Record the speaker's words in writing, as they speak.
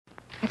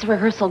Lots of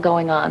rehearsal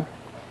going on.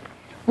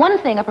 One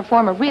thing a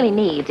performer really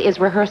needs is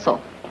rehearsal.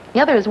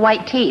 The other is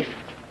white teeth.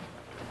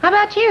 How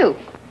about you?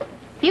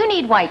 If you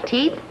need white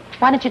teeth,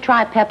 why don't you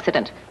try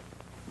Pepsodent?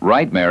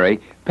 Right, Mary.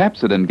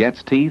 Pepsodent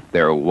gets teeth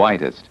their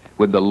whitest,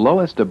 with the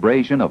lowest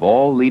abrasion of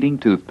all leading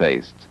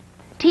toothpastes.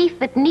 Teeth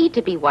that need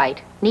to be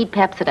white need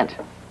Pepsodent.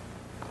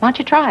 Why don't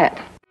you try it?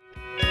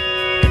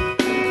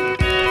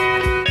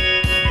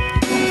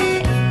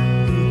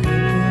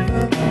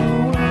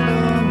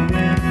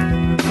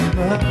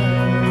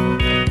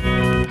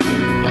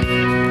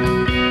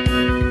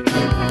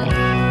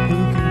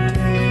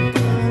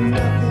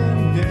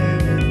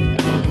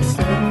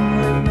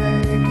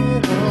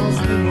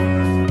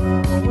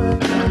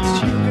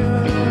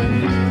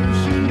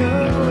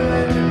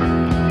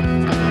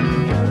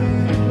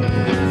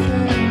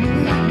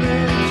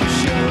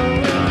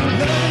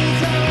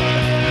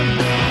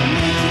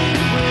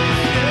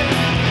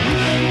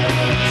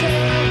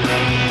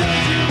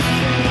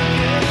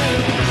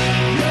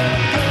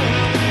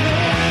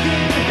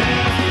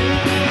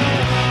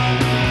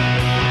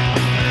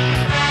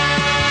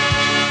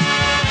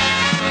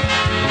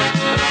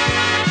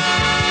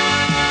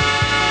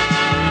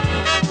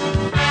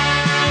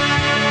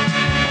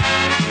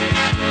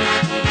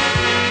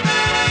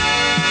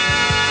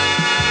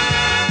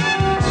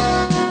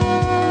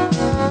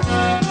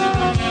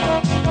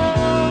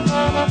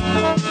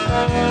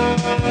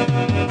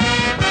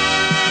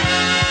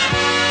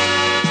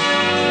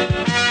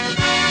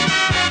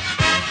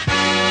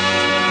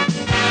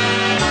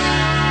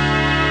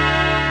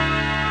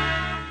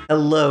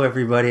 Hello,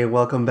 everybody, and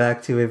welcome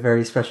back to a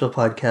very special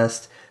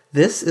podcast.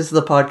 This is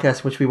the podcast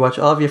in which we watch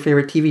all of your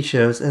favorite TV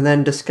shows and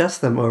then discuss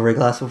them over a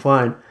glass of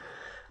wine.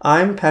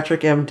 I'm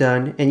Patrick M.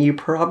 Dunn, and you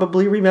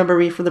probably remember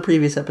me from the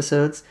previous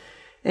episodes.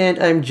 And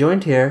I'm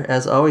joined here,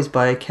 as always,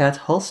 by Kat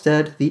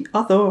Halstead, the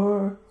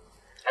author.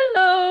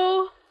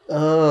 Hello!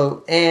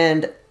 Oh,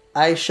 and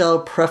I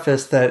shall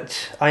preface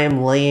that I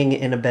am laying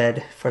in a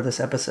bed for this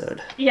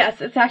episode. Yes,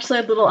 it's actually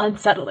a little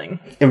unsettling.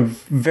 I'm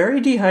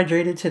very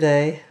dehydrated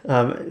today,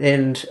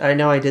 and I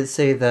know I did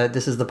say that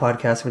this is the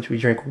podcast in which we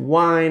drink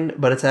wine,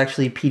 but it's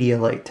actually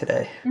Pedialyte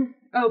today.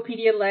 Oh,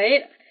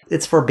 Pedialyte?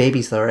 It's for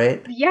babies though,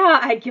 right? Yeah,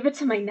 I give it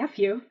to my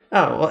nephew.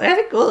 Oh, well, I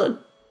think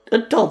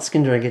adults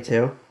can drink it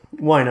too.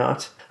 Why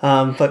not?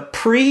 But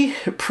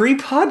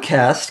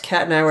pre-podcast,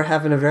 Kat and I were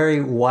having a very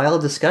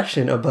wild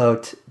discussion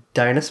about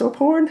dinosaur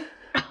porn.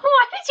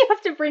 Why did you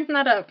have to bring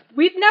that up?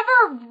 We've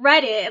never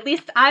read it. At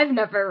least I've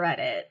never read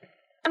it.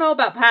 I don't know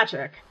about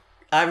Patrick.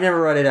 I've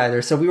never read it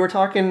either. So we were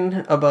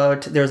talking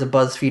about, there's a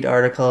BuzzFeed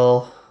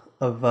article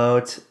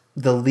about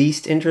the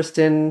least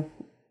interesting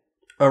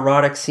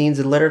erotic scenes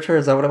in literature.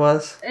 Is that what it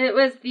was? It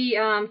was the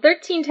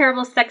 13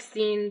 terrible sex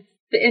scenes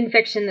in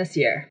fiction this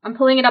year. I'm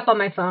pulling it up on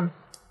my phone.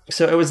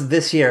 So it was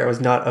this year. It was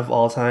not of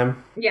all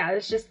time. Yeah,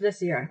 it's just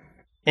this year.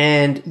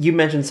 And you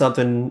mentioned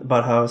something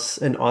about how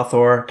an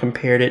author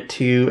compared it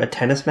to a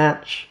tennis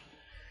match.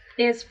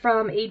 Is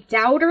from A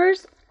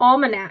Doubter's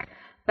Almanac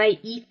by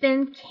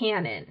Ethan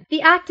Cannon.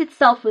 The act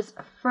itself was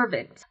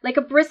fervent, like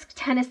a brisk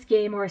tennis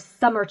game or a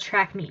summer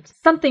track meet,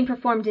 something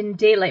performed in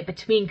daylight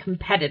between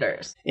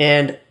competitors.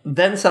 And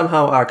then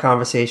somehow our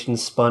conversation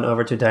spun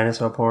over to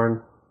dinosaur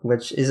porn,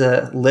 which is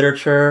a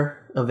literature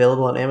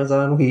available on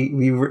Amazon.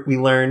 We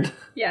learned.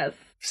 Yes.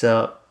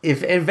 So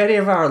if any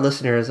of our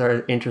listeners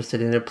are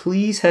interested in it,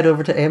 please head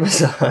over to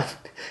Amazon.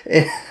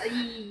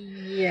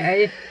 Yeah,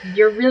 if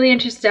you're really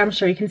interested, I'm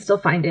sure you can still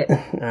find it.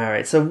 All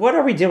right, so what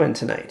are we doing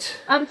tonight?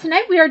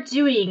 Tonight we are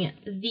doing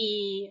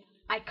the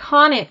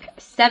iconic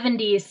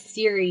 70s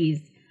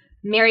series,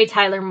 Mary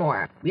Tyler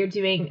Moore. We are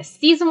doing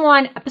Season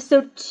 1,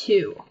 Episode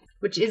 2,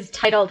 which is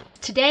titled,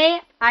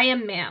 Today I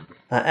Am Ma'am.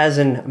 As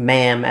in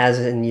ma'am, as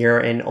in you're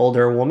an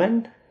older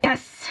woman?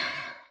 Yes.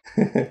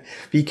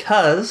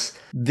 Because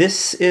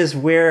this is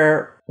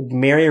where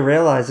Mary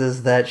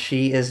realizes that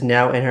she is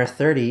now in her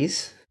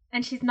 30s.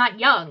 And she's not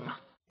young.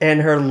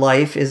 And her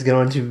life is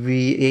going to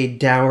be a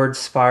downward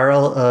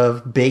spiral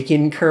of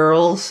bacon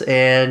curls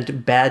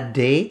and bad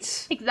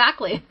dates.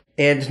 Exactly.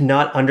 And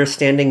not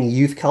understanding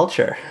youth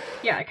culture.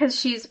 Yeah, because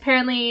she's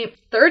apparently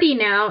 30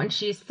 now and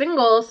she's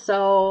single,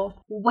 so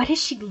what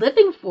is she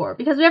living for?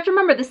 Because we have to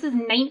remember, this is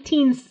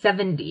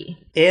 1970.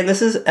 And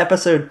this is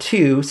episode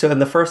 2, so in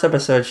the first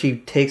episode, she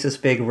takes this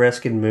big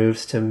risk and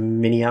moves to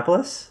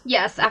Minneapolis?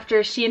 Yes,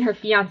 after she and her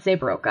fiancé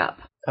broke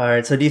up.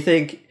 Alright, so do you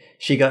think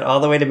she got all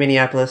the way to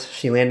Minneapolis,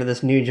 she landed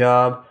this new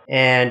job,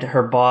 and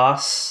her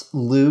boss,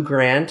 Lou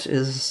Grant,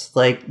 is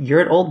like,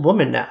 you're an old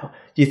woman now.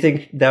 Do you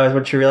think that was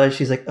when she realized,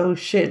 she's like, oh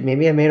shit,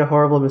 maybe I made a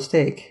horrible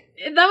mistake?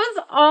 That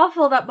was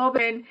awful, that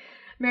moment.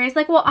 Mary's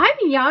like, well, I'm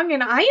young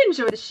and I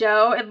enjoy the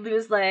show. And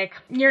Lou's like,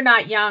 you're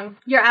not young.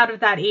 You're out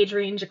of that age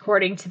range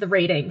according to the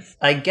ratings.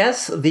 I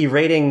guess the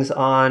ratings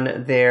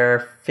on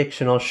their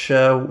fictional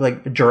show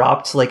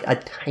dropped a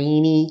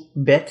tiny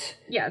bit.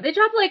 Yeah, they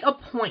dropped a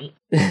point.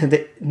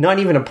 Not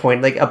even a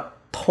point, a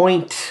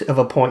point of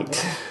a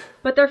point.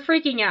 But they're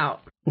freaking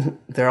out.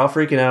 They're all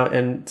freaking out,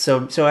 and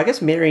so I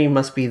guess Mary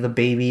must be the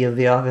baby of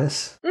the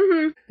office.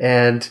 Mm-hmm.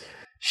 And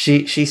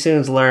She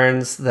soon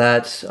learns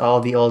that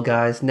all the old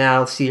guys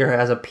now see her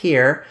as a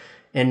peer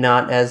and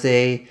not as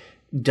a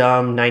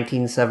dumb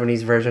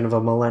 1970s version of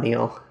a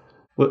millennial.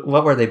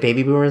 What were they,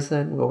 baby boomers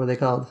then? What were they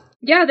called?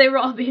 Yeah, they were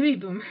all baby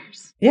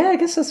boomers. Yeah, I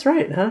guess that's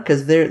right, huh?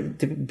 Because the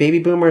baby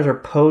boomers are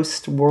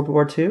post-World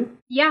War II?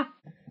 Yeah.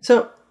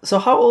 So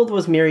how old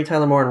was Mary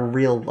Tyler Moore in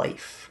real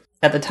life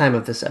at the time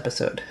of this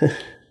episode?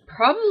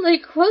 Probably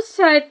close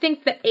to, I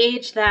think, the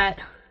age that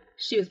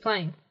she was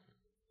playing.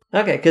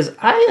 Okay, because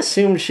I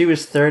assumed she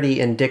was 30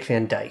 in Dick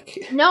Van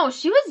Dyke. No,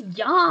 she was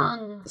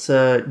young.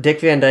 So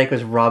Dick Van Dyke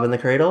was robbing the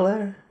cradle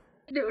there?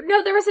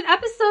 No, there was an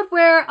episode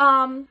where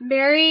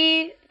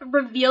Mary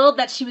revealed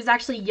that she was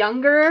actually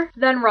younger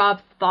than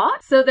Rob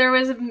thought. So there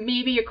was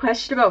maybe a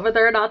question about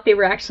whether or not they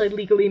were actually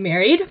legally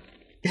married.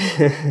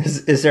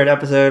 Is there an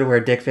episode where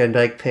Dick Van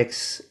Dyke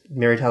picks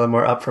Mary Tyler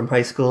Moore up from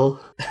high school?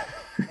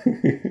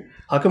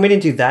 How come we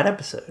didn't do that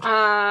episode?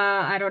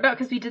 I don't know,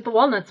 because we did the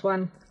Walnuts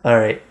one. All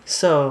right.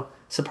 So,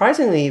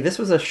 surprisingly, this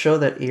was a show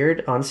that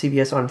aired on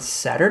CBS on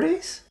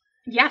Saturdays?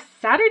 Yes,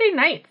 Saturday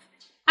nights.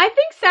 I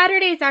think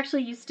Saturdays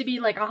actually used to be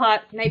like a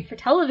hot night for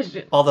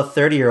television. All the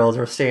 30-year-olds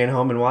were staying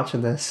home and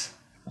watching this.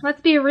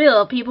 Let's be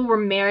real. People were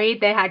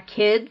married. They had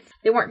kids.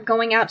 They weren't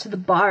going out to the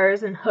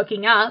bars and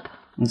hooking up.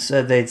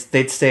 Instead,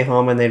 they'd stay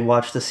home and they'd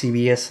watch the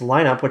CBS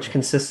lineup, which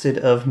consisted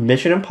of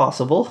Mission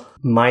Impossible,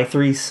 My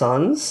Three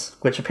Sons,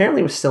 which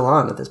apparently was still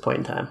on at this point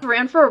in time. It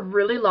ran for a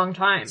really long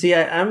time. See,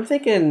 I'm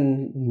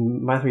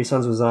thinking My Three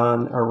Sons was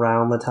on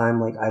around the time,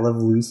 like, I Love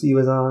Lucy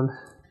was on.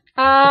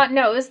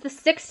 No, it was the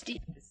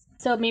 60s.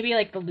 So maybe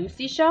like the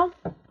Lucy show?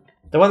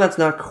 The one that's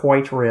not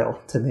quite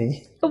real to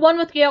me. The one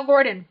with Gail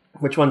Gordon.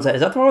 Which one's that?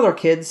 Is that the one with our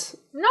kids?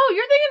 No,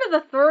 you're thinking of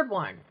the third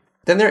one.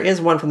 Then there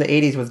is one from the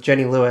 80s with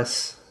Jenny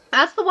Lewis.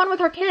 That's the one with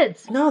her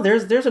kids. No,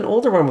 there's an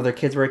older one with her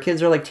kids where her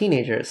kids are like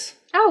teenagers.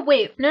 Oh,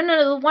 wait. No.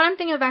 The one I'm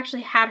thinking of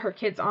actually had her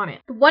kids on it.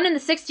 The one in the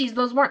 60s,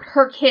 those weren't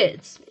her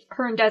kids.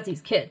 Her and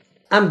Desi's kids.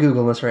 I'm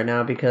Googling this right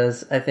now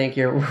because I think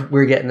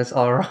we're getting this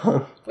all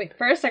wrong. Wait,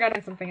 first I gotta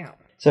find something out.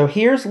 So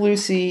Here's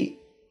Lucy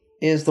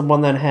is the one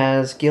that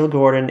has Gail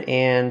Gordon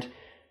and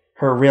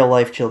her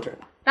real-life children.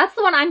 That's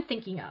the one I'm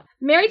thinking of.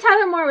 Mary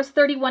Tyler Moore was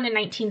 31 in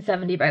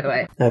 1970, by the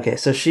way. Okay,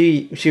 so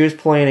she was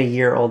playing a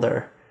year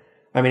older.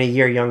 I mean, a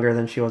year younger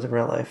than she was in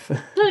real life.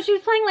 So she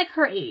was playing like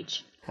her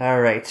age.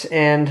 All right,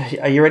 and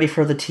are you ready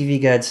for the TV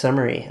Guide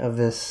summary of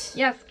this?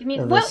 Yes, give me...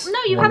 Well,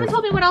 no, you haven't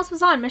told me what else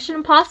was on. Mission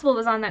Impossible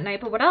was on that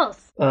night, but what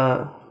else?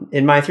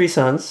 In My Three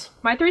Sons.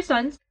 My Three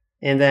Sons.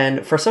 And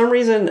then, for some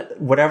reason,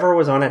 whatever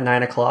was on at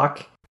 9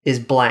 o'clock is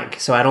blank,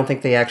 so I don't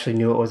think they actually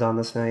knew it was on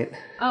this night.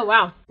 Oh,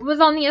 wow. It was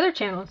on the other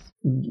channels.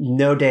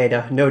 No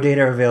data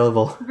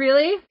available.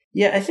 Really?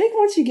 Yeah, I think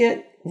once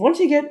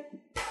you get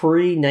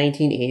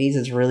pre-1980s,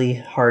 it's really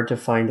hard to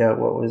find out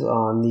what was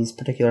on these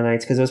particular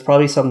nights, because it was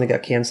probably something that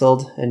got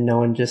canceled and no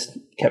one just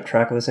kept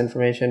track of this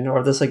information,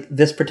 or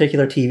this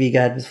particular TV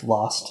guide was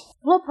lost.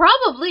 Well,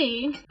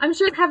 probably. I'm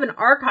sure they have an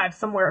archive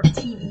somewhere of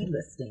TV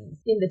listings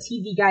in the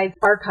TV Guide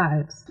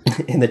archives.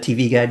 In the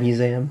TV Guide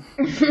Museum.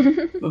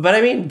 But I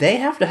mean, they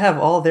have to have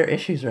all their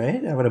issues,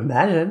 right? I would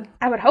imagine.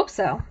 I would hope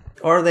so.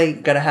 Or they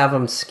gotta have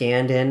them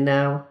scanned in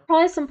now.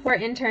 Probably some poor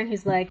intern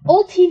who's like,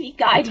 old TV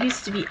Guide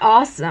used to be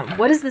awesome.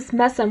 What is this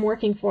mess I'm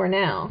working for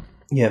now?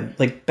 Yeah,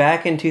 like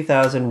back in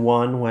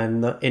 2001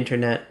 when the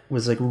internet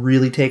was like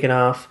really taking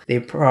off, they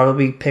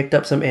probably picked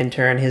up some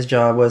intern. His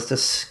job was to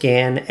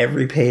scan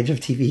every page of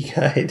TV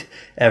Guide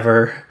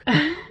ever.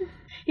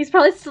 He's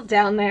probably still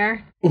down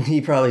there.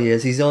 He probably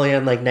is. He's only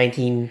on like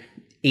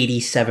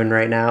 1987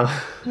 right now.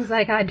 He's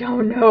like, I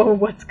don't know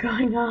what's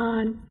going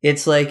on.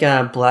 It's like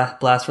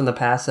Blast from the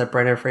Past, that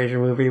Brendan Fraser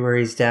movie where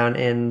he's down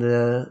in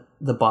the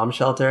bomb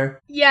shelter.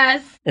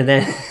 Yes. And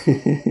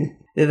then...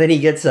 And then he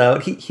gets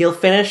out. He'll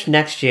finish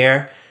next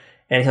year,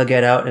 and he'll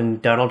get out,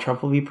 and Donald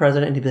Trump will be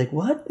president, and he'll be like,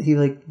 what?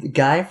 The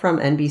guy from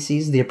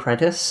NBC's The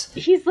Apprentice?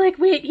 He's like,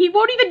 wait, he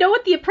won't even know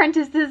what The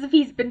Apprentice is if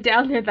he's been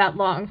down there that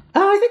long.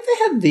 Oh, I think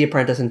they had The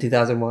Apprentice in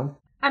 2001.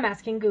 I'm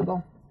asking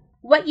Google.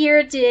 What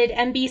year did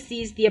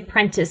NBC's The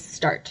Apprentice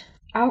start?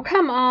 Oh,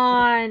 come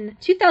on.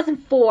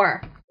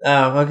 2004.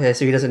 Oh, okay,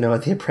 so he doesn't know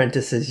what The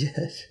Apprentice is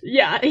yet.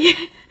 Yeah,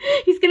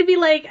 he's gonna be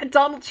like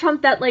Donald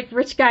Trump, that like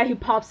rich guy who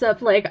pops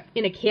up like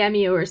in a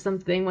cameo or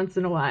something once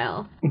in a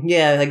while.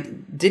 Yeah,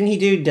 like, didn't he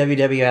do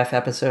WWF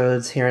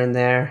episodes here and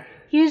there?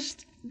 He's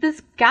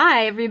this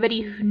guy,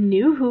 everybody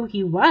knew who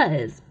he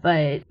was,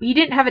 but he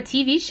didn't have a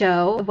TV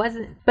show. It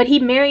wasn't, but he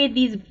married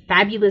these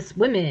fabulous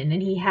women,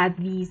 and he had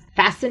these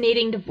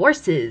fascinating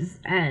divorces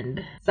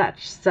and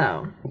such,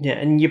 so. Yeah,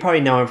 and you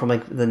probably know him from,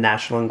 like, the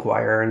National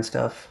Enquirer and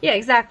stuff. Yeah,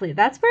 exactly.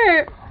 That's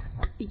where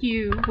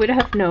you would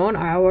have known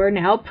our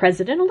now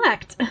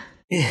president-elect.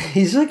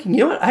 He's like, you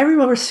know what? I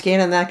remember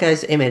scanning that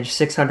guy's image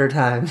 600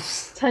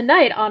 times.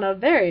 Tonight on a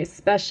very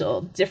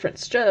special Different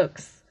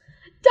Strokes,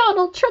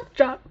 Donald Trump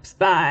drops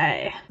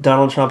by.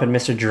 Donald Trump and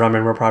Mr.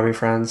 Drummond were probably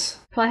friends.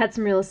 Probably had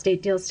some real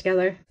estate deals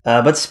together.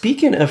 But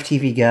speaking of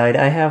TV Guide,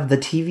 I have the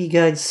TV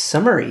Guide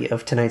summary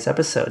of tonight's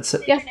episode.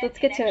 So, yes, let's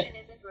get to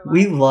it.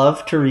 We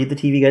love to read the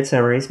TV Guide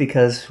summaries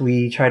because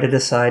we try to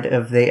decide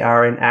if they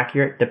are an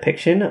accurate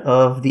depiction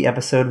of the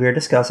episode we're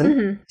discussing.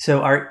 Mm-hmm.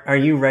 So are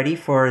you ready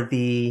for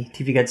the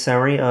TV Guide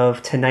summary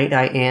of Tonight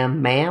I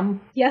Am,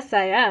 Ma'am? Yes,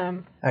 I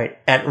am. All right.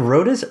 At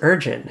Rhoda's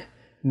urging,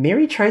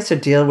 Mary tries to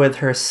deal with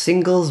her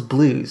singles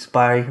blues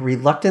by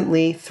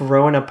reluctantly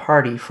throwing a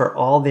party for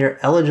all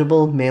their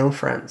eligible male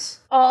friends.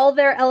 All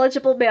their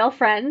eligible male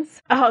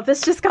friends. Oh,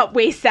 this just got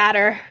way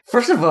sadder.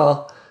 First of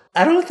all,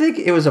 I don't think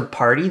it was a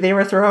party they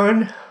were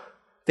throwing.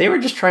 They were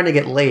just trying to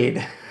get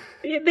laid.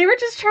 They were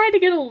just trying to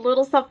get a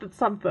little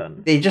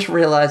something. They just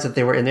realized that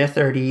they were in their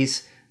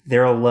 30s,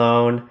 they're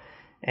alone,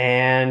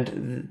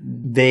 and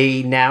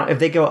they now, if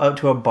they go out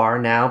to a bar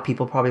now,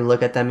 people probably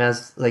look at them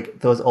as like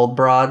those old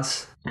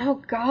broads.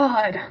 Oh,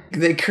 God.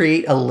 They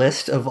create a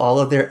list of all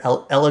of their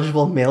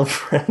eligible male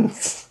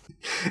friends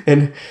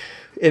and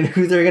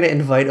who they're going to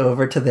invite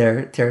over to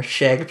their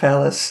shag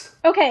palace.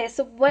 Okay,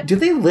 so what... Do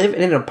they live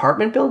in an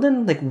apartment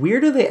building? Like, where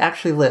do they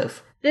actually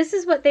live? This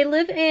is what they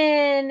live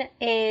in,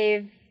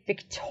 a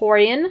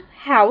Victorian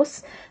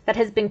house that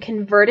has been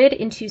converted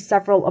into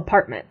several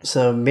apartments.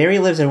 So Mary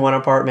lives in one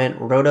apartment,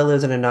 Rhoda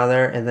lives in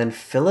another, and then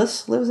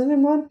Phyllis lives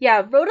in one?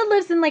 Yeah, Rhoda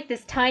lives in like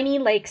this tiny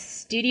like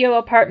studio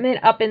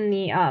apartment up in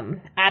the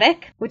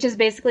attic, which is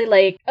basically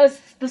like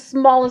the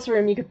smallest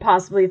room you could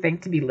possibly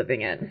think to be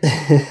living in.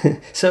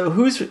 So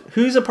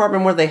whose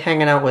apartment were they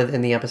hanging out with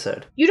in the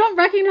episode? You don't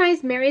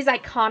recognize Mary's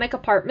iconic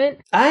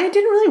apartment? I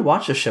didn't really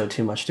watch the show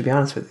too much, to be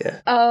honest with you.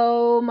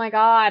 Oh my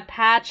God,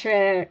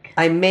 Patrick.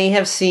 I may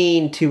have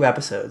seen 2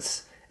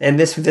 episodes, and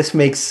this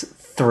makes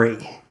 3.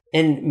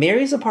 And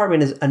Mary's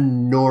apartment is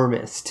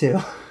enormous, too.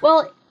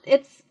 Well,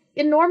 it's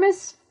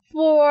enormous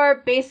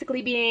for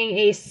basically being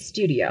a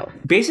studio.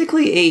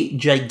 Basically a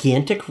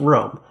gigantic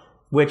room,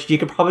 which you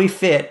could probably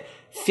fit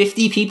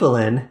 50 people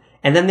in,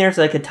 and then there's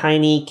like a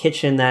tiny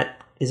kitchen that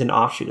is an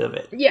offshoot of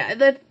it. Yeah,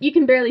 that you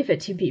can barely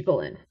fit 2 people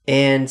in.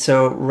 And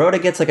so Rhoda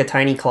gets like a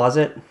tiny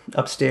closet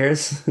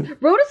upstairs.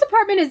 Rhoda's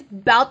apartment is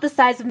about the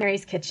size of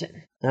Mary's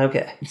kitchen.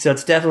 Okay, so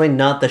it's definitely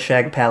not the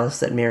shag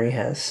palace that Mary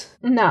has.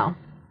 No,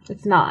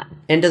 it's not.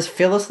 And does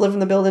Phyllis live in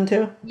the building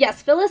too?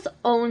 Yes, Phyllis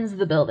owns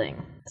the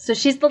building. So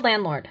she's the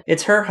landlord.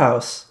 It's her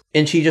house,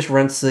 and she just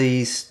rents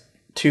these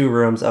 2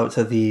 rooms out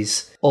to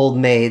these old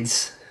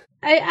maids.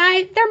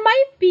 There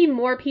might be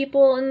more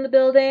people in the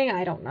building.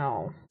 I don't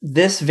know.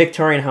 This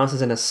Victorian house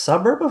is in a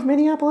suburb of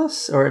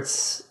Minneapolis, or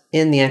it's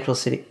in the actual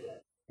city?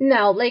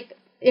 No, like,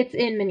 it's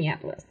in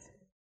Minneapolis.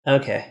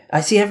 Okay.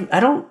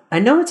 I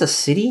know it's a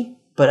city,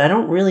 but I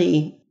don't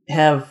really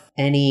have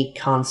any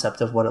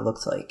concept of what it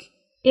looks like.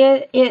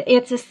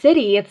 It's a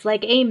city. It's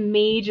like a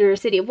major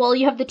city. Well,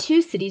 you have the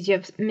 2 cities. You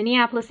have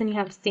Minneapolis and you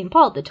have St.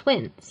 Paul, the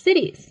twin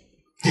cities.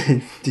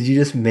 Did you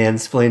just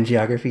mansplain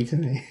geography to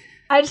me?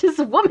 I just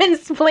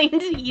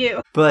woman-splained to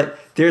you. But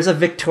there's a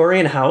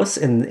Victorian house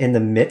in the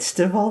midst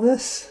of all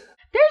this?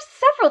 There's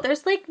several.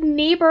 There's like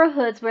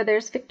neighborhoods where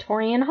there's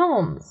Victorian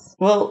homes.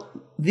 Well,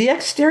 the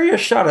exterior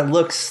shot, it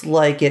looks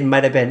like it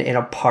might have been in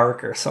a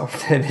park or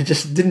something. It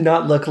just did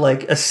not look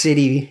like a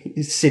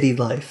city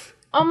life.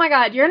 Oh my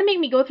God, you're gonna make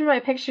me go through my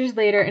pictures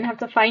later and have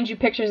to find you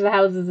pictures of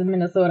houses in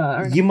Minnesota,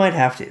 aren't you? Might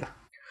have to.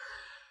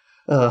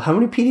 How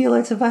many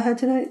Pedialites have I had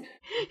tonight?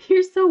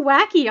 You're so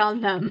wacky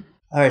on them.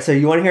 Alright, so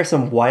you want to hear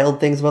some wild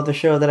things about the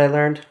show that I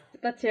learned?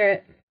 Let's hear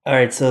it.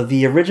 Alright, so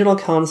the original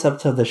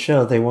concept of the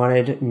show, they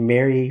wanted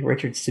Mary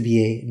Richards to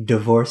be a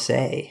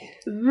divorcee.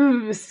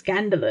 Ooh,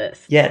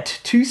 scandalous. Yeah,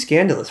 too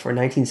scandalous for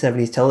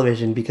 1970s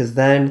television, because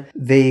then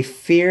they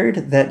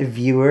feared that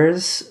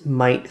viewers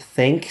might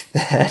think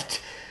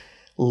that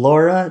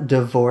Laura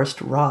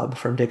divorced Rob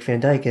from Dick Van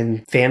Dyke,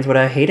 and fans would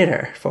have hated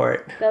her for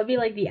it. That would be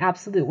like the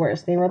absolute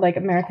worst. They were like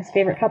America's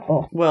favorite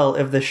couple. Well,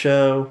 if the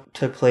show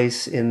took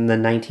place in the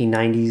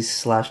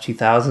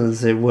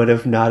 1990s/2000s, it would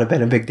have not have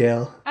been a big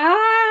deal.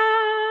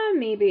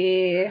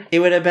 Maybe. It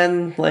would have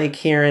been like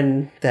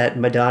hearing that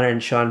Madonna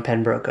and Sean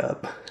Penn broke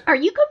up. Are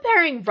you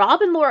comparing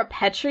Rob and Laura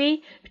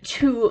Petrie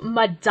to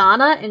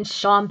Madonna and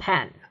Sean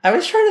Penn? I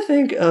was trying to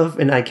think of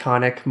an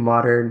iconic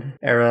modern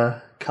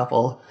era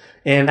couple,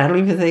 and I don't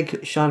even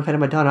think Sean Penn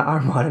and Madonna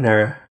are modern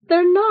era.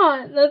 They're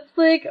not. That's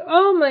like,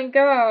 oh my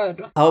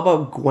God. How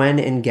about Gwen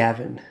and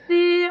Gavin?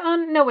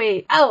 No,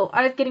 wait. Oh,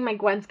 I was getting my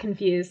Gwens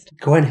confused.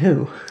 Gwen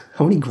who?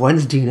 How many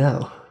Gwens do you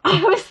know? I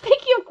was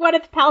thinking of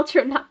Gwyneth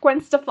Paltrow, not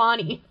Gwen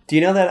Stefani. Do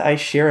you know that I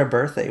share a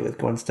birthday with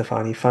Gwen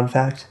Stefani? Fun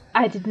fact.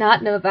 I did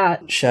not know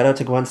that. Shout out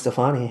to Gwen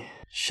Stefani.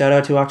 Shout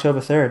out to October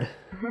 3rd.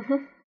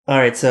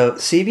 Alright, so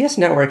CBS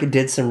Network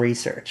did some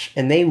research,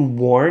 and they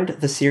warned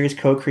the series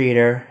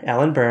co-creator,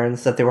 Alan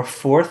Burns, that there were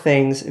 4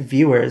 things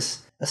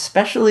viewers,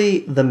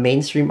 especially the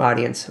mainstream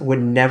audience,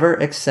 would never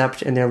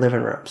accept in their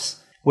living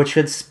rooms, which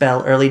could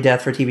spell early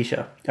death for a TV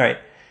show. Alright,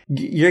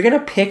 you're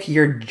gonna pick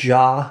your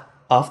jaw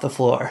off the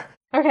floor.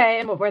 Okay,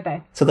 and what were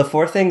they? So the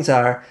 4 things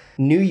are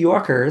New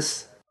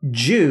Yorkers,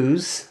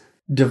 Jews,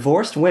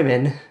 divorced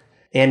women,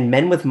 and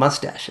men with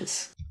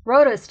mustaches.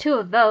 Rhoda's 2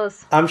 of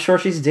those. I'm sure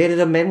she's dated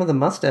a man with a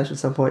mustache at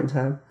some point in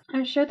time.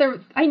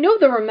 I know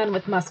there were men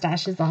with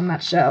mustaches on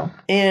that show.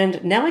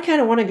 And now I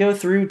kind of want to go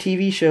through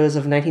TV shows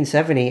of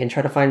 1970 and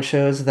try to find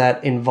shows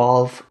that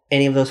involve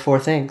any of those four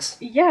things.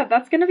 Yeah,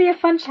 that's going to be a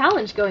fun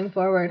challenge going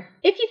forward.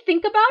 If you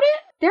think about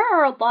it, there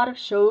are a lot of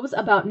shows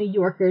about New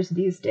Yorkers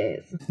these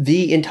days.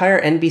 The entire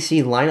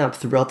NBC lineup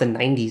throughout the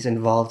 90s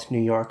involved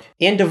New York.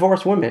 And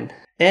divorced women.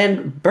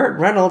 And Burt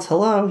Reynolds,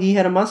 hello, he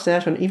had a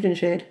mustache on Evening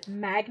Shade.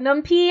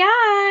 Magnum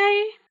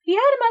P.I. He had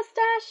a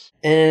mustache.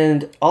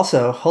 And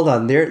also, hold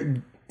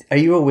on, are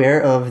you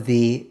aware of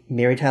the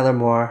Mary Tyler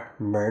Moore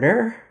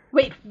murder?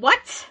 Wait,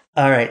 what?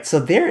 Alright, so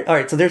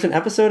there's an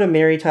episode of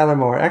Mary Tyler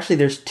Moore. Actually,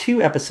 there's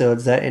 2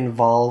 episodes that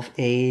involve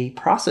a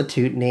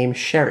prostitute named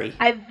Sherry.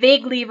 I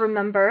vaguely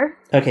remember.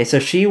 Okay, so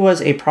she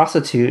was a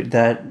prostitute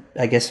that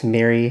I guess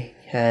Mary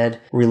had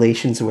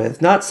relations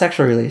with. Not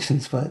sexual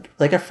relations, but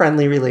like a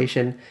friendly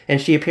relation.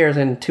 And she appears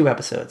in 2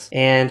 episodes.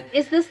 And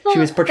is this the, she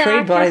was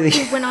portrayed by the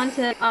who went on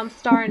to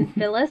star in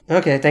Phyllis?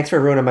 Okay, thanks for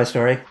ruining my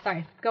story.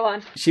 Sorry, go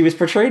on. She was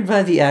portrayed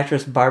by the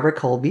actress Barbara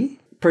Colby.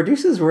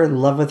 Producers were in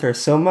love with her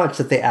so much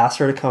that they asked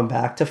her to come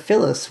back to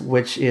Phyllis,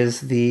 which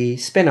is the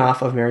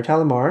spin-off of Mary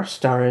Tyler Moore,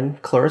 starring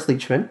Cloris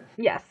Leachman.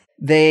 Yes.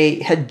 They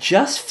had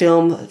just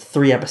filmed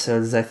 3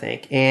 episodes, I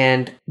think.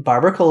 And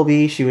Barbara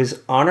Colby, she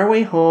was on her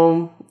way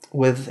home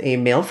with a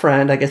male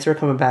friend. I guess they were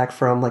coming back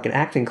from like an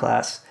acting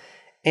class.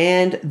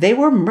 And they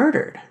were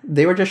murdered.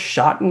 They were just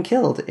shot and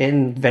killed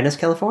in Venice,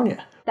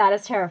 California. That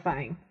is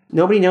terrifying.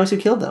 Nobody knows who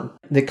killed them.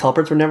 The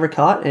culprits were never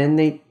caught,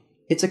 and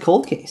it's a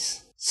cold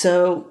case.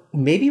 So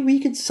maybe we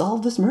could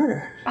solve this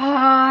murder.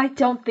 I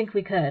don't think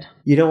we could.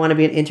 You don't want to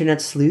be an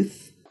internet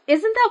sleuth?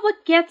 Isn't that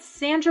what gets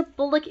Sandra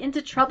Bullock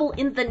into trouble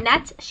in the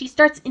net? She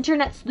starts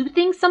internet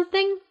sleuthing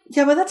something?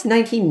 Yeah, but that's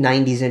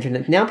 1990s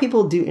internet. Now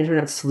people do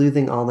internet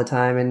sleuthing all the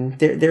time, and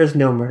there's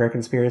no murder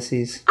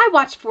conspiracies. I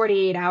watch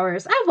 48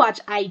 Hours. I watch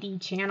ID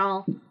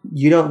Channel.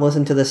 You don't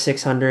listen to the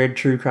 600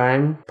 True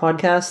Crime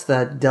podcasts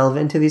that delve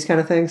into these kind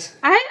of things?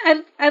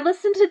 I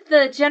listen to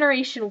the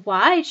Generation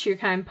Y True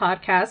Crime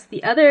podcast.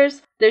 The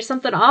others, there's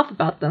something off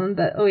about them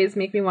that always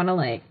make me want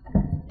to,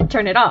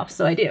 turn it off,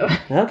 so I do.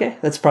 Okay,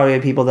 that's probably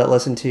people that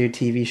listen to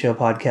TV show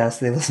podcasts,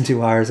 they listen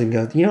to ours and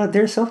go, you know what,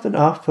 there's something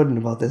off-putting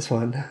about this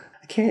one.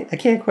 I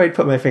can't quite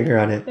put my finger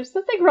on it. There's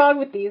something wrong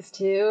with these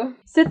two.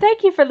 So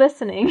thank you for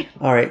listening.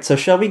 Alright, so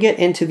shall we get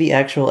into the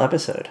actual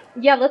episode?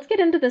 Yeah, let's get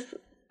into this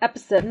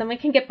episode, and then we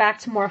can get back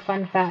to more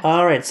fun facts.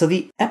 Alright, so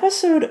the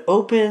episode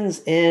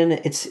opens in,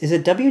 is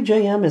it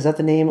WJM? Is that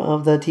the name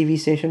of the TV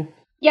station?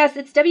 Yes,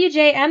 it's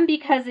WJM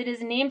because it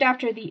is named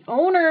after the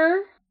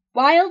owner,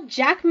 Wild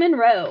Jack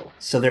Monroe.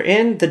 So they're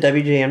in the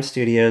WJM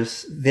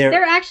studios. They're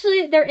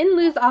in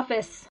Lou's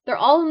office. They're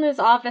all in Lou's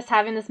office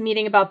having this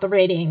meeting about the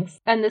ratings.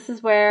 And this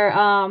is where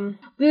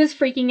Lou's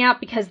freaking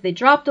out because they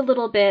dropped a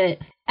little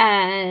bit.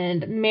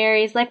 And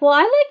Mary's like, well,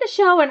 I like the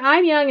show and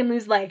I'm young. And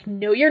Lou's like,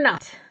 no, you're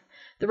not.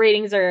 The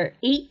ratings are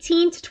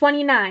 18 to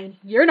 29.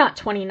 You're not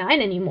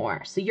 29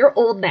 anymore, so you're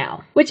old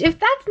now. Which, if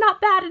that's not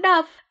bad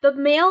enough, the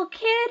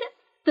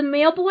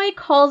mail boy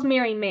calls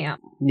Mary ma'am.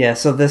 Yeah,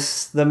 so the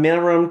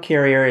mailroom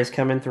carrier is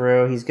coming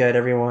through. He's got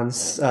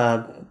everyone's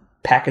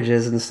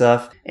packages and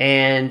stuff.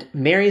 And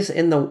Mary's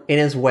in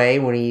his way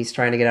when he's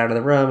trying to get out of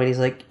the room, and he's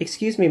like,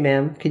 excuse me,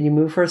 ma'am, can you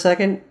move for a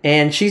second?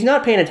 And she's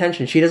not paying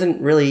attention. She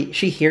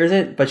hears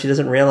it, but she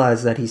doesn't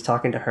realize that he's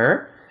talking to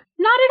her.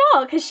 Not at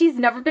all, because she's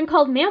never been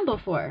called ma'am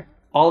before.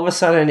 All of a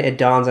sudden, it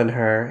dawns on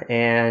her,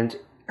 and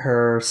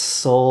her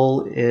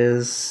soul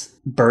is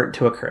burnt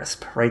to a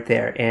crisp right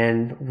there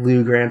in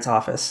Lou Grant's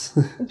office.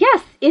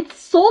 Yes, it's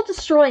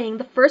soul-destroying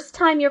the first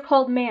time you're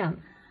called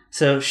ma'am.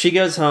 So she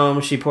goes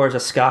home, she pours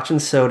a scotch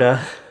and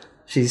soda.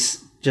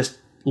 She's just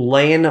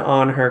laying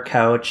on her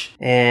couch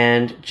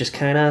and just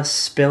kind of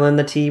spilling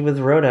the tea with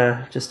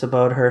Rhoda just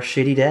about her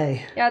shitty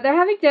day. Yeah, they're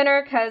having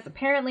dinner because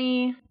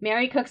apparently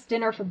Mary cooks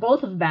dinner for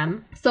both of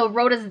them. So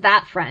Rhoda's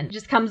that friend.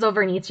 Just comes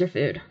over and eats your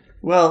food.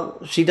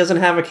 Well, she doesn't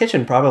have a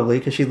kitchen, probably,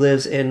 because she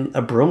lives in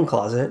a broom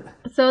closet.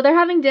 So they're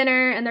having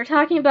dinner, and they're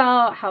talking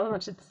about how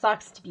much it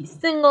sucks to be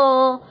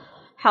single,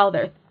 how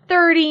they're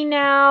 30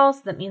 now, so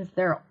that means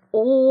they're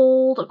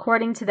old,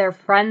 according to their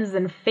friends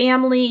and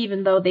family,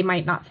 even though they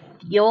might not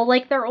feel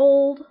like they're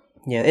old.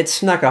 Yeah, it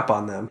snuck up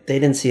on them. They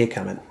didn't see it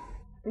coming.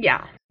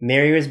 Yeah.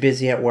 Mary was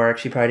busy at work.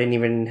 She probably didn't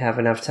even have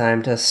enough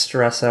time to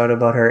stress out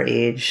about her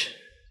age.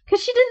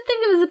 Because she didn't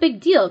think it was a big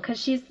deal, because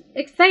she's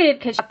excited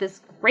because she's got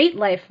this great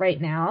life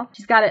right now.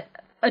 She's got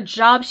a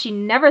job she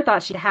never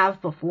thought she'd have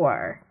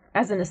before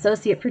as an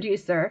associate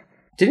producer.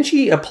 Didn't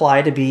she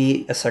apply to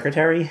be a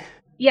secretary?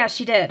 Yeah,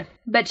 she did.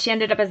 But she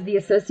ended up as the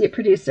associate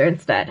producer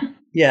instead.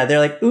 Yeah, they're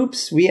like,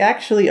 oops, we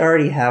actually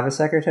already have a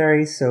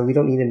secretary, so we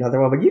don't need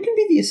another one, but you can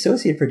be the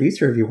associate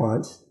producer if you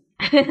want.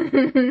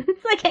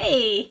 It's like,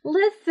 hey,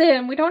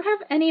 listen, we don't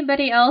have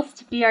anybody else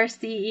to be our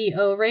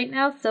CEO right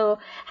now, so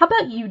how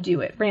about you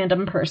do it,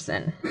 random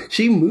person?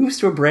 She moves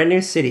to a brand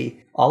new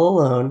city, all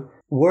alone,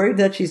 worried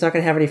that she's not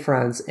going to have any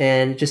friends,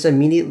 and just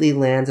immediately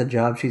lands a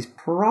job she's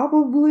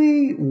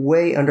probably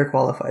way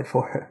underqualified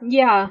for.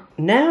 Yeah.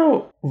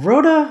 Now,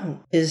 Rhoda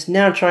is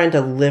now trying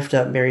to lift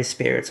up Mary's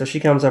spirit, so she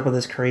comes up with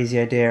this crazy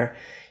idea.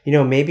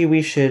 Maybe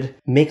we should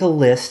make a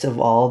list of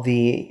all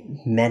the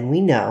men we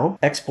know,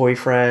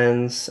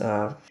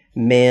 ex-boyfriends,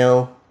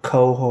 male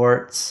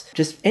cohorts,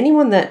 just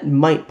anyone that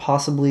might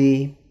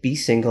possibly be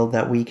single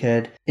that we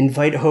could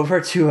invite over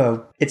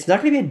to it's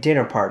not going to be a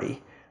dinner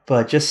party,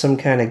 but just some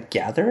kind of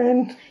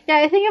gathering. Yeah,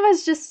 I think it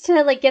was just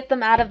to, get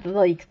them out of,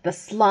 the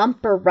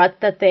slump or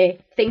rut that they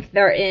think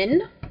they're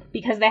in,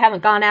 because they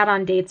haven't gone out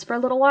on dates for a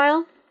little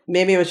while.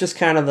 Maybe it was just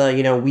kind of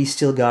the, we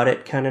still got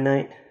it kind of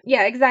night.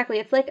 Yeah, exactly.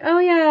 It's like, oh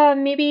yeah,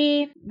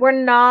 maybe we're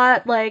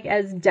not,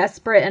 as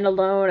desperate and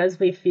alone as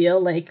we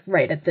feel,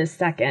 right at this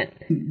second.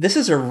 This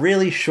is a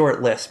really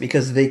short list,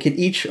 because they could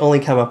each only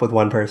come up with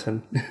one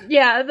person.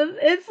 Yeah,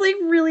 it's,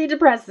 really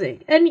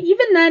depressing. And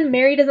even then,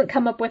 Mary doesn't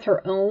come up with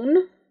her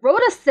own.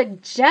 Rhoda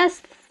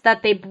suggests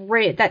that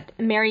that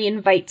Mary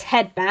invite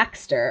Ted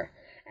Baxter.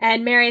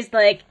 And Mary's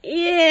like,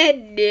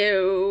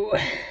 no.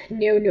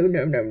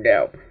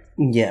 No.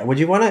 Yeah, would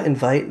you want to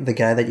invite the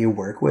guy that you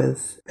work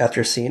with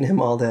after seeing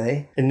him all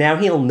day? And now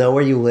he'll know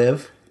where you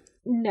live?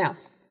 No.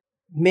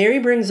 Mary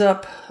brings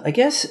up, I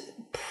guess,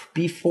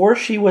 before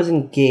she was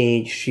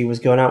engaged, she was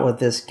going out with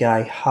this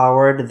guy,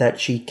 Howard, that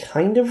she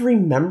kind of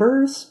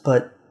remembers,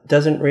 but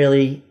doesn't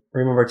really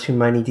remember too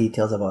many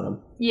details about him.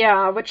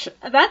 Yeah, which,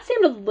 that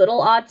seemed a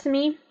little odd to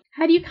me.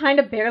 How do you kind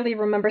of barely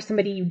remember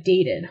somebody you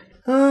dated?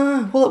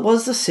 Well, it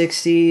was the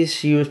 60s.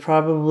 She was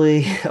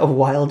probably a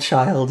wild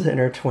child in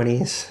her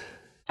 20s.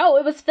 Oh,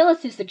 it was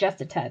Phyllis who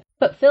suggested Ted.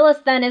 But Phyllis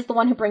then is the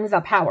one who brings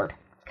up Howard.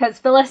 Because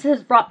Phyllis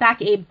has brought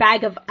back a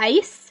bag of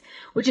ice,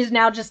 which is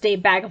now just a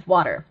bag of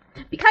water.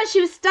 Because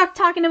she was stuck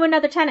talking to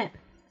another tenant.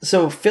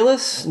 So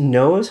Phyllis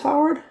knows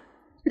Howard?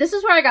 This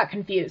is where I got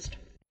confused.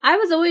 I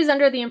was always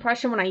under the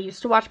impression when I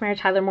used to watch Mary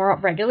Tyler Moore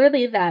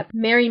regularly that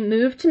Mary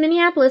moved to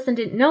Minneapolis and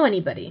didn't know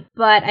anybody.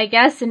 But I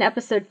guess in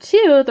episode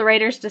 2, the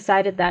writers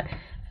decided that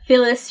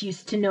Phyllis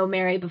used to know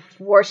Mary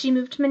before she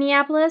moved to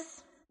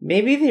Minneapolis.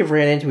 Maybe they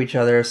ran into each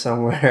other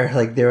somewhere,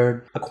 they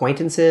were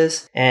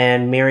acquaintances,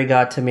 and Mary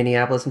got to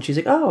Minneapolis and she's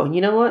like, oh,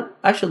 you know what?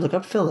 I should look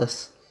up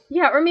Phyllis.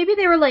 Yeah, or maybe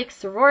they were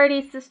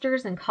sorority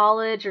sisters in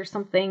college or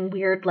something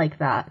weird like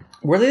that.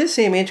 Were they the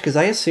same age? Because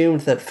I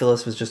assumed that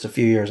Phyllis was just a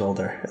few years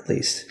older, at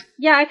least.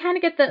 Yeah, I kind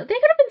of get they could have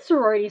been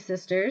sorority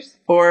sisters.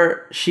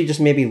 Or she just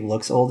maybe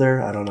looks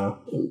older, I don't know.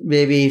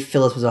 Maybe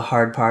Phyllis was a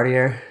hard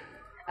partier.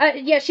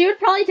 Yeah, she would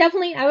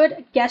probably I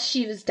would guess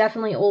she was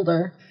definitely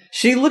older.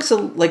 She looks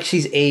like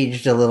she's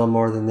aged a little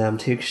more than them,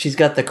 too. She's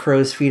got the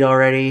crow's feet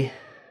already.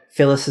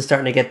 Phyllis is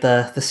starting to get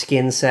the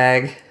skin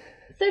sag.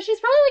 So she's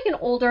probably an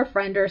older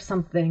friend or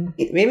something.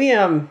 Maybe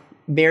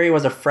Mary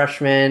was a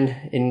freshman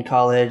in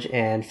college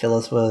and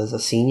Phyllis was a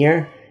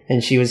senior.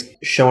 And she was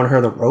showing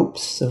her the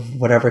ropes of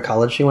whatever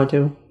college she went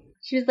to.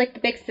 She was the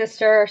big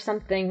sister or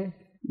something.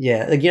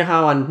 Yeah, you know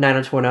how on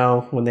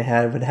 90210 when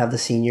they would have the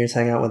seniors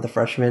hang out with the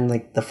freshmen,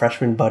 the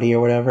freshman buddy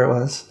or whatever it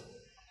was?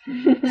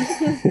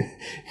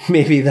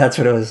 Maybe that's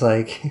what it was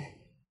like.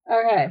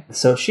 Okay.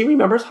 So she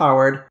remembers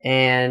Howard,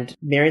 and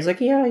Mary's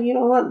like, yeah, you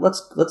know what?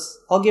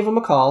 I'll give him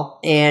a call.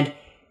 And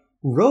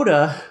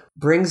Rhoda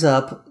brings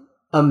up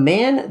a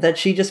man that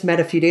she just met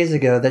a few days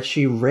ago that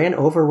she ran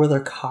over with her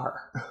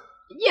car.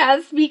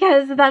 Yes,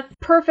 because that's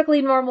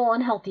perfectly normal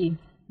and healthy.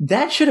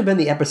 That should have been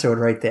the episode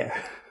right there.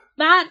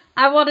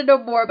 I want to know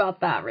more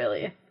about that,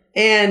 really.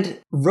 And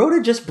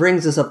Rhoda just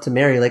brings this up to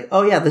Mary,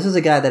 oh yeah, this is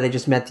a guy that I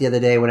just met the other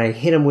day when I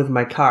hit him with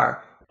my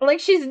car.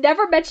 She's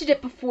never mentioned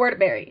it before to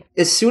Mary.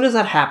 As soon as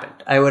that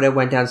happened, I would have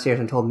went downstairs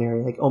and told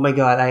Mary, oh my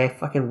god, I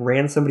fucking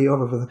ran somebody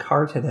over with a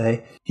car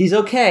today. He's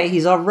okay,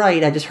 he's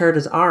alright, I just hurt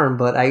his arm,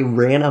 but I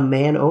ran a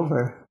man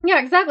over. Yeah,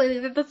 exactly.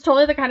 That's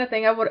totally the kind of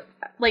thing I would,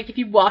 if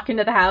you walk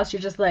into the house,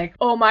 you're just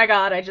oh my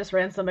god, I just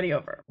ran somebody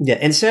over. Yeah,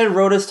 instead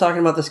Rhoda's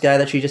talking about this guy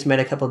that she just met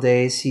a couple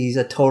days. He's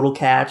a total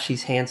catch,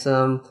 he's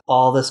handsome,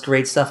 all this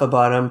great stuff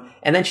about him,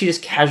 and then she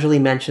just casually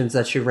mentions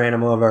that she ran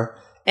him over.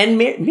 And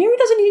Mary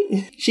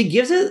doesn't she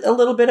gives it a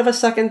little bit of a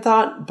second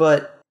thought,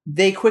 but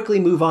they quickly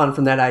move on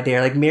from that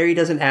idea. Mary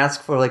doesn't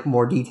ask for,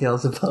 more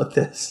details about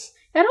this.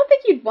 I don't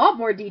think you'd want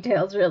more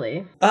details,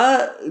 really.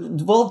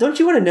 Well, don't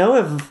you want to know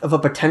if a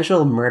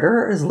potential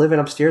murderer is living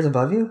upstairs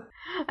above you?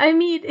 I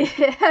mean,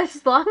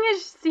 as long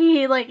as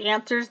he,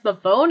 answers the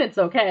phone, it's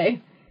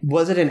okay.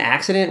 Was it an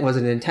accident? Was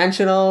it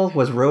intentional?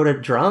 Was Rhoda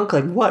drunk?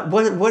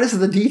 What is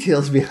the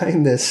details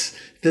behind this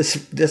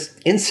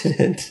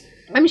incident?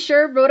 I'm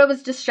sure Rhoda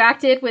was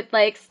distracted with,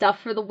 stuff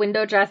for the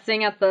window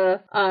dressing at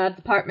the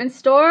department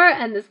store,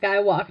 and this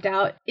guy walked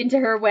out into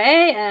her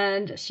way,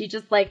 and she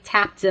just,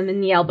 tapped him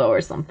in the elbow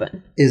or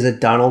something. Is it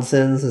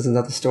Donaldson's? Isn't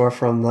that the store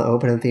from the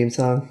opening theme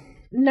song?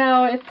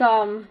 No, it's,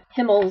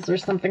 Himmel's or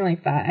something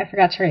like that. I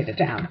forgot to write it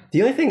down.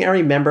 The only thing I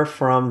remember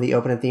from the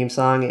opening theme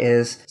song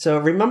is, so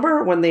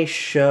remember when they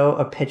show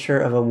a picture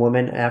of a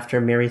woman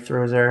after Mary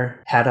throws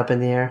her hat up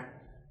in the air?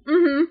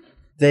 Mm-hmm.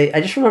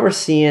 I just remember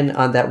seeing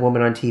on that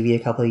woman on TV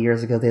a couple of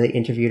years ago, they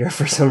interviewed her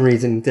for some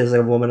reason. There's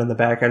a woman in the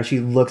background. She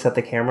looks at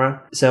the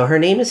camera. So her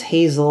name is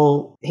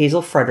Hazel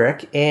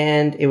Frederick,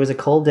 and it was a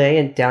cold day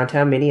in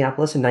downtown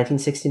Minneapolis in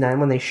 1969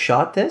 when they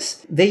shot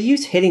this. They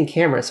used hidden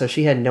cameras, so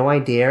she had no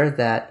idea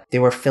that they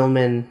were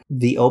filming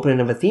the opening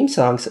of a theme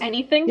song.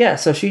 Anything? Yeah,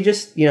 so she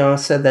just,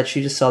 said that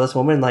she just saw this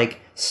woman,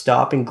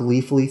 stop and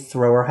gleefully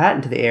throw her hat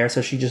into the air.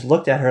 So she just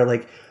looked at her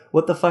like,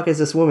 what the fuck is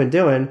this woman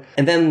doing?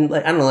 And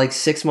then,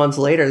 6 months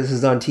later, this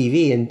is on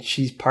TV, and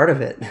she's part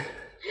of it.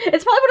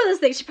 It's probably one of those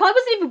things. She probably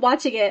wasn't even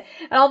watching it,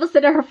 and all of a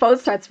sudden her phone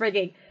starts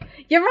ringing.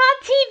 You're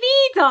on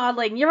TV,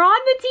 darling. You're on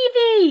the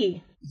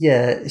TV.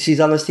 Yeah, she's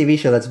on this TV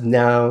show that's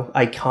now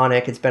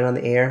iconic. It's been on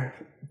the air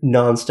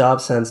nonstop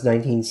since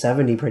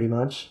 1970, pretty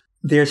much.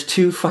 There's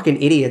 2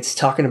 fucking idiots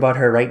talking about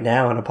her right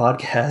now on a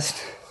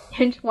podcast.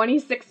 In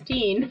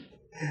 2016.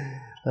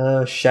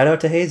 Shout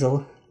out to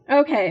Hazel.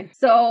 Okay,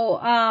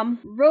 so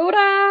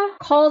Rhoda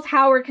calls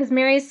Howard because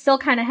Mary's still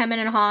kind of hemming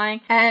and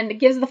hawing and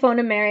gives the phone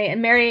to Mary, and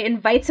Mary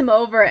invites him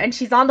over and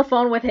she's on the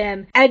phone with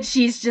him, and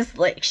she's just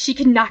like, she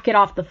cannot get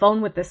off the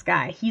phone with this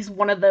guy. He's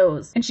one of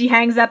those. And she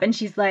hangs up and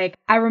she's like,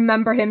 I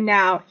remember him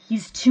now.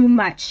 He's too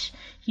much.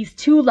 He's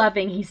too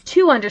loving. He's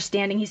too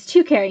understanding. He's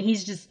too caring.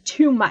 He's just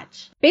too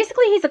much.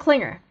 Basically, he's a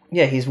clinger.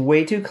 Yeah, he's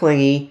way too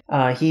clingy.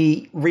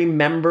 He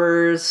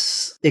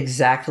remembers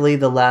exactly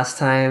the last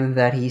time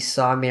that he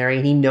saw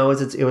Mary. He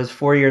knows it was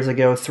 4 years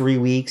ago, 3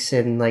 weeks,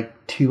 and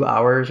 2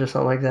 hours or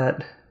something like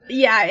that.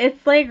 Yeah,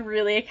 it's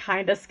really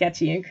kind of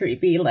sketchy and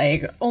creepy.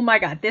 Oh my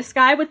god, this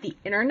guy with the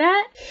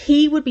internet,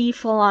 he would be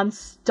full-on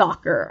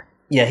stalker.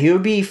 Yeah, he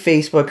would be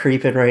Facebook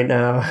creeping right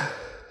now.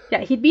 Yeah,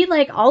 he'd be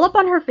all up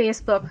on her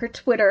Facebook, her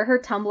Twitter, her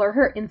Tumblr,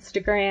 her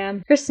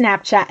Instagram, her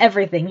Snapchat,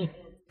 everything.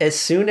 As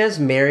soon as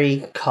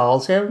Mary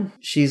calls him,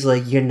 she's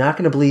like, you're not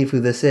going to believe who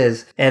this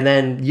is. And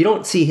then you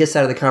don't see his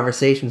side of the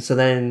conversation. So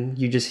then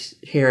you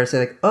just hear her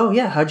say oh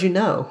yeah, how'd you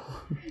know?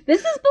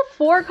 This is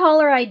before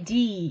caller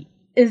ID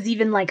is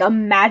even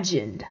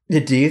imagined.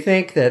 Do you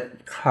think that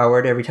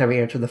Howard, every time he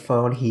answered the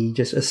phone, he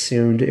just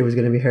assumed it was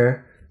going to be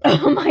her?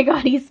 Oh my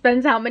god, he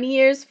spends how many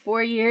years?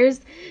 4 years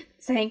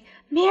saying,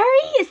 Mary,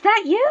 is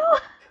that you?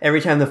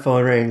 Every time the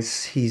phone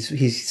rings, he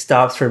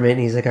stops for a minute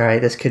and he's like, all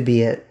right, this could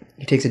be it.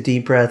 He takes a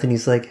deep breath and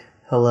he's like,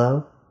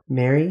 hello?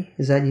 Mary?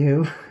 Is that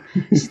you?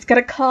 She's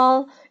gonna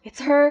call.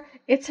 It's her.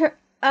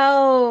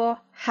 Oh,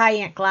 hi,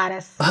 Aunt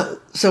Gladys.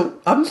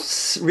 So I'm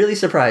really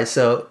surprised.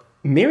 So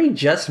Mary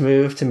just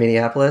moved to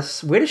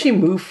Minneapolis. Where did she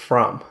move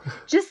from?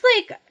 Just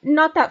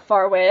not that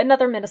far away.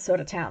 Another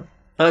Minnesota town.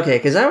 Okay,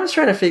 because I was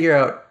trying to figure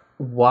out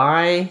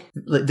why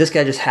this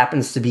guy just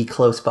happens to be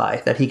close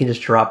by, that he can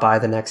just drop by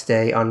the next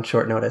day on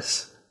short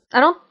notice. I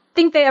don't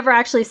think they ever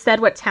actually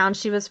said what town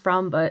she was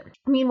from, but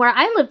where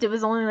I lived, it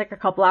was only a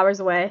couple hours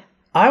away.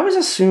 I was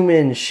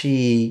assuming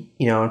she,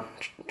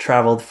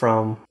 traveled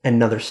from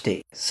another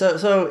state.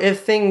 So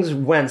if things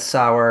went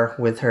sour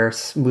with her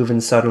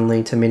moving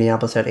suddenly to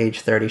Minneapolis at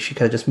age 30, she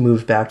could have just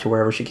moved back to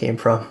wherever she came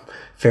from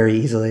very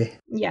easily.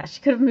 Yeah,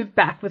 she could have moved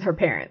back with her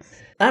parents.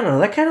 I don't know,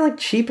 that kind of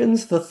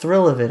cheapens the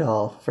thrill of it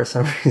all for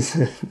some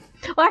reason.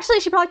 Well,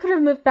 actually, she probably could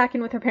have moved back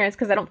in with her parents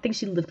because I don't think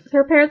she lived with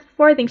her parents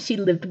before. I think she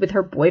lived with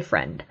her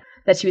boyfriend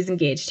that she was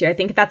engaged to. I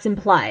think that's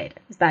implied,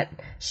 is that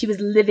she was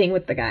living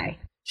with the guy.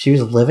 She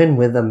was living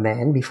with a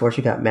man before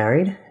she got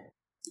married?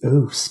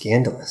 Ooh,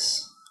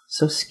 scandalous.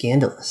 So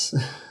scandalous.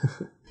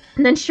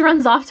 And then she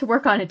runs off to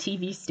work on a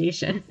TV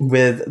station.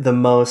 With the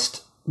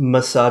most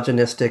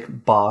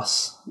misogynistic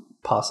boss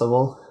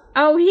possible.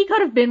 Oh, he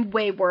could have been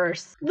way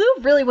worse. Lou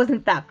really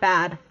wasn't that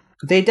bad.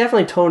 They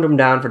definitely toned him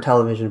down for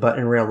television, but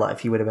in real life,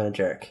 he would have been a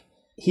jerk.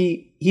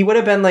 He would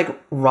have been like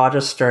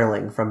Roger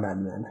Sterling from Mad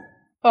Men.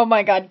 Oh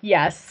my god,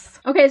 yes.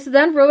 Okay, so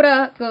then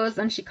Rhoda goes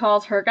and she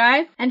calls her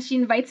guy, and she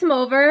invites him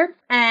over,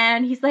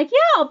 and he's like, yeah,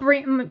 I'll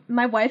bring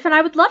my wife, and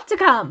I would love to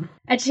come.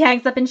 And she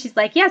hangs up and she's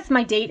like, yes,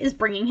 my date is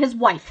bringing his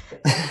wife.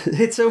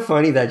 It's so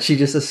funny that she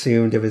just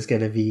assumed it was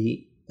going to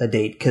be a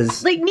date,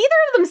 because... neither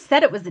of them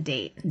said it was a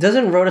date.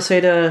 Doesn't Rhoda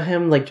say to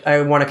him,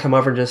 I want to come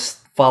over and just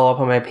follow up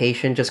on my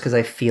patient just because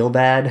I feel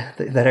bad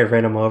that I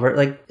ran him over?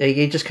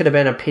 It just could have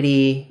been a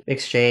pity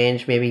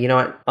exchange. Maybe, you know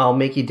what, I'll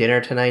make you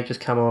dinner tonight,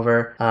 just come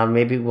over.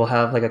 Maybe we'll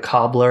have a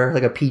cobbler,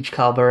 a peach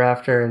cobbler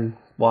after, and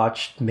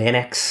watch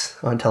Mannix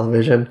on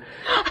television.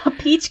 A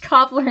peach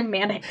cobbler and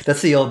Mannix.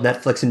 That's the old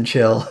Netflix and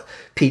chill.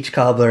 Peach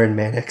cobbler and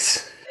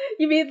Mannix.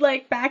 You mean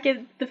back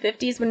in the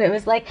 50s when it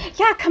was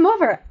yeah, come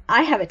over,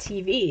 I have a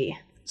TV.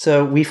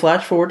 So we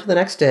flash forward to the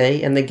next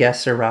day, and the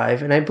guests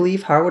arrive, and I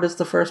believe Howard is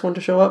the first one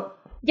to show up.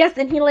 Yes,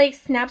 and he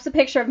snaps a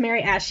picture of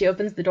Mary as she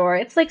opens the door.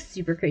 It's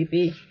super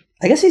creepy.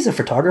 I guess he's a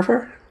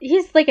photographer.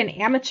 He's an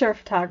amateur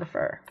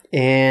photographer.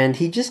 And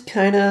he just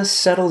kind of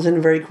settles in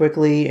very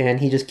quickly, and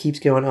he just keeps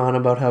going on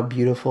about how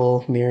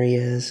beautiful Mary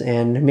is,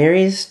 and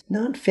Mary's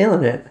not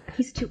feeling it.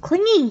 He's too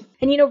clingy.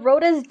 And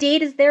Rhoda's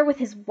date is there with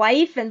his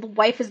wife, and the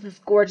wife is this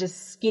gorgeous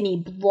skinny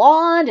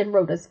blonde, and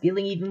Rhoda's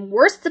feeling even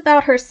worse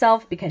about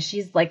herself because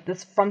she's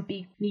this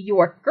frumpy New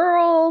York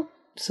girl.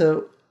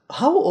 So...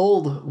 how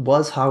old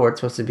was Howard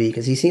supposed to be?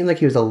 Because he seemed like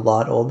he was a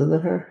lot older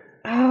than her.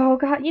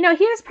 he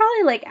was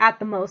probably, like, at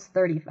the most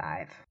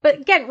 35.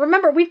 But again,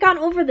 remember, we've gone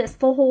over this,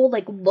 the whole,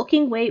 like,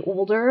 looking way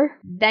older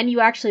than you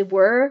actually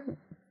were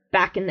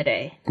back in the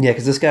day. Yeah,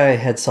 because this guy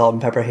had salt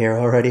and pepper hair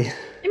already.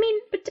 I mean,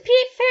 but to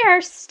be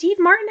fair, Steve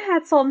Martin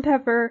had salt and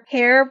pepper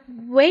hair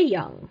way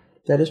young.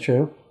 That is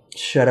true.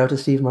 Shout out to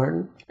Steve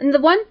Martin. And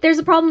there's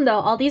a problem, though.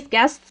 All these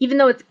guests, even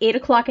though it's 8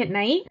 o'clock at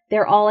night,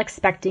 they're all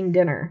expecting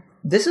dinner.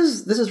 This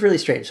is really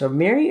strange. So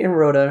Mary and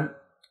Rhoda,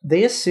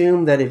 they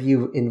assume that if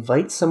you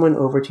invite someone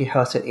over to your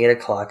house at 8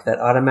 o'clock, that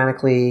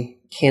automatically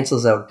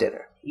cancels out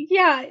dinner.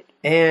 Yeah.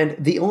 And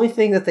the only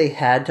thing that they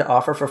had to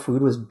offer for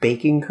food was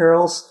bacon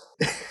curls.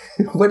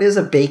 What is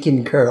a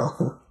bacon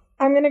curl?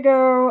 I'm gonna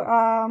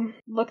go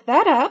look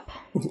that up.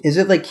 Is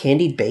it like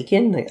candied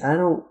bacon? Like I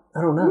don't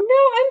know. No,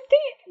 I'm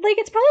thinking like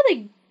it's probably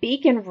like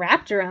bacon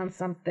wrapped around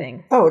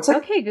something. Oh, it's like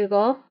okay,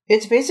 Google.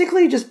 It's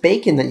basically just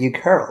bacon that you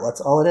curl. That's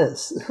all it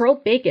is.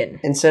 Curled bacon.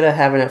 Instead of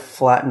having it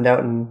flattened out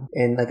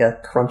in like a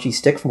crunchy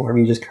stick form,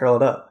 you just curl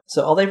it up.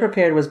 So all they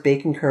prepared was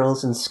bacon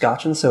curls and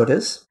scotch and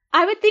sodas.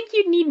 I would think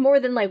you'd need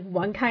more than like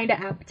one kind of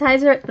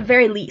appetizer at the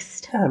very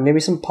least. Yeah, maybe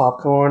some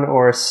popcorn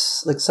or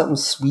like something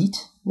sweet,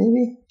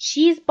 maybe?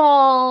 Cheese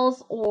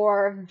balls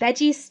or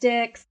veggie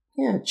sticks.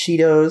 Yeah,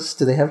 Cheetos.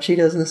 Do they have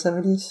Cheetos in the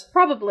 70s?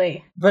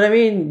 Probably. But I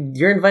mean,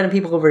 you're inviting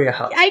people over to your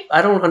house.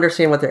 I don't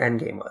understand what their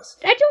end game was.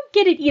 I don't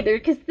get it either,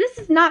 because this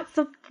is not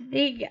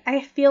something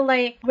I feel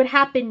like would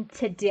happen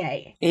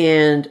today.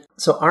 And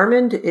so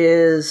Armand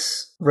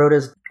is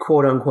Rhoda's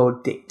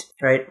quote-unquote date,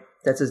 right?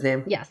 That's his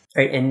name? Yes.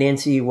 Right, and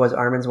Nancy was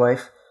Armand's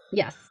wife?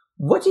 Yes.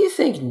 What do you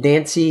think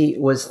Nancy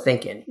was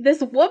thinking?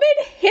 This woman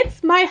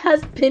hits my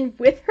husband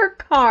with her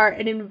car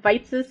and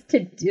invites us to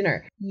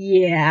dinner.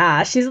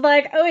 Yeah, she's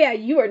like, oh yeah,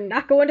 you are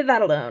not going to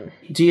that alone.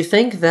 Do you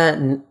think that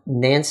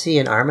Nancy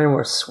and Armand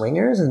were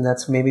swingers and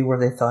that's maybe where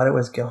they thought it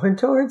was going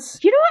towards?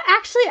 You know what?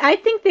 Actually, I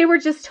think they were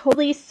just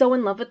totally so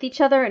in love with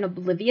each other and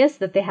oblivious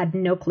that they had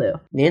no clue.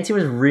 Nancy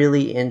was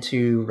really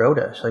into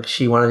Rhoda. Like,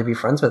 she wanted to be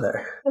friends with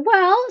her.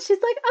 Well,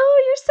 she's like,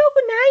 oh, you're so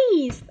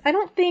nice.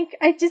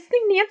 I just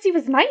think Nancy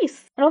was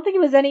nice. I don't think it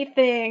was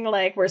anything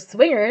like we're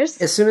swingers.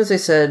 As soon as they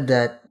said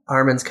that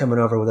Armand's coming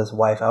over with his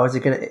wife, I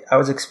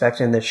was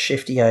expecting this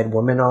shifty-eyed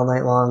woman all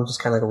night long,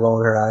 just kind of like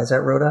rolling her eyes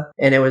at Rhoda.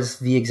 And it was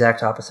the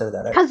exact opposite of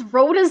that. Because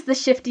Rhoda's the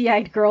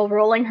shifty-eyed girl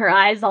rolling her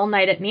eyes all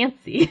night at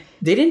Nancy.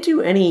 They didn't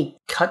do any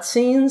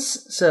cutscenes,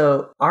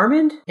 so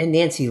Armand and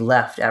Nancy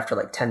left after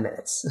like 10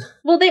 minutes.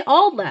 Well, they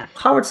all left.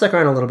 Howard stuck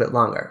around a little bit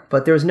longer,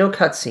 but there was no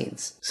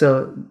cutscenes.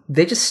 So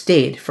they just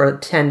stayed for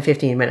 10,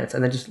 15 minutes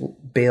and then just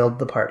bailed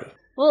the party.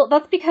 Well,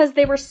 that's because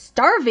they were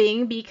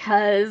starving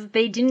because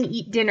they didn't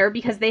eat dinner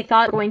because they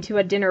thought going to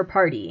a dinner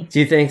party. Do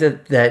you think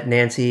that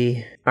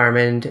Nancy,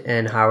 Armand,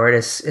 and Howard,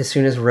 as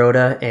soon as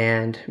Rhoda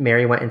and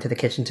Mary went into the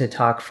kitchen to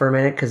talk for a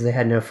minute because they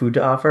had no food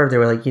to offer, they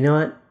were like, you know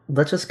what?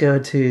 Let's just go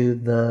to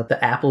the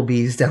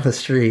Applebee's down the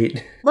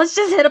street. Let's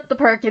just hit up the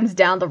Perkins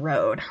down the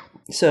road.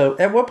 So,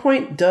 at what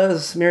point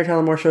does Mary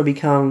Tyler Moore Show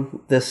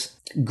become this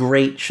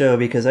great show?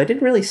 Because I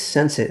didn't really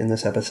sense it in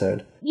this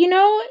episode. You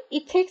know,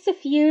 it takes a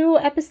few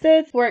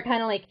episodes where it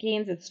kind of like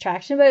gains its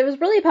traction, but it was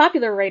really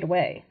popular right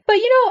away. But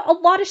you know, a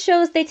lot of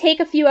shows, they take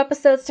a few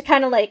episodes to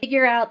kind of like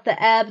figure out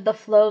the ebb, the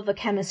flow, the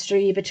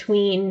chemistry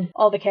between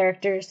all the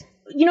characters.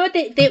 You know what,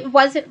 they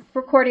wasn't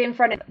recorded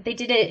they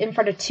did it in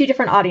front of 2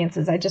 different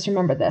audiences. I just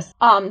remember this.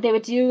 They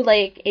would do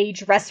like a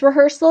dress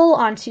rehearsal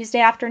on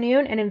Tuesday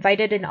afternoon and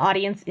invited an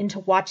audience in to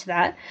watch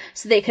that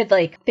so they could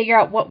like figure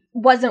out what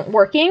wasn't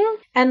working.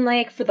 And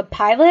like for the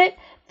pilot,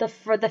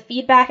 for the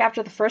feedback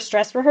after the first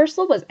dress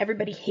rehearsal was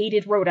everybody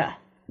hated Rhoda.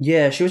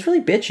 Yeah, she was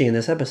really bitchy in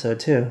this episode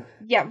too.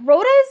 Yeah,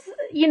 Rhoda's,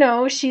 you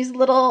know, she's a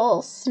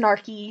little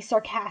snarky,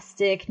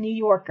 sarcastic New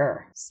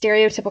Yorker.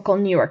 Stereotypical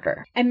New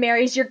Yorker. And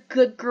Mary's your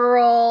good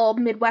girl,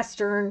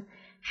 Midwestern,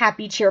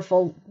 happy,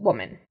 cheerful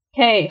woman.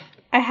 Hey,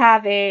 I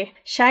have a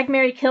shag,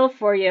 marry, kill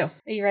for you.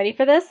 Are you ready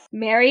for this?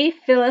 Mary,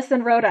 Phyllis,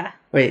 and Rhoda.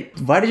 Wait,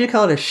 why did you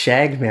call it a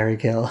shag, marry,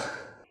 kill?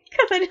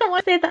 Because I didn't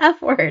want to say the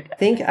F word. I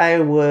think I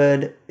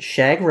would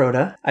shag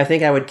Rhoda. I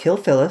think I would kill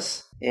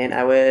Phyllis. And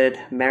I would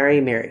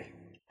marry Mary.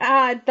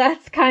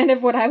 That's kind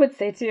of what I would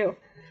say too.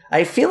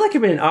 I feel like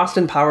I'm in an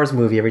Austin Powers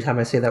movie every time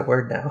I say that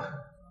word now.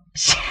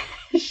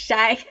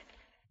 Shag.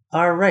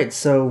 Alright,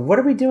 so what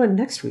are we doing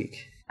next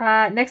week?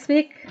 Next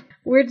week,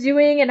 we're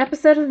doing an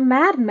episode of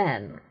Mad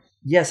Men.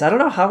 Yes, I don't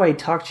know how I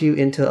talked you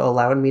into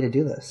allowing me to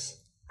do this.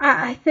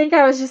 I think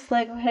I was just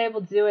like, okay,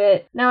 we'll do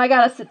it. Now I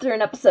gotta sit through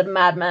an episode of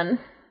Mad Men.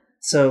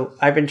 So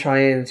I've been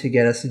trying to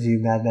get us to do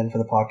Mad Men for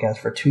the podcast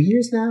for 2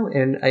 years now,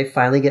 and I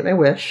finally get my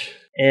wish.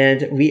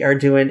 And we are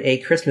doing a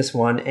Christmas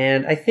one,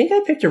 and I think I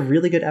picked a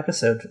really good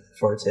episode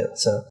for it too.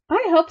 So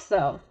I hope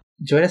so.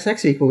 Join us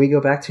next week when we go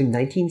back to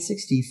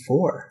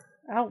 1964.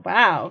 Oh,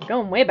 wow.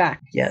 Going way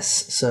back.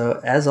 Yes.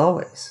 So as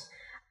always.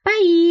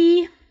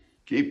 Bye.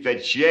 Keep the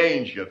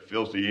change, you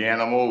filthy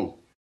animal.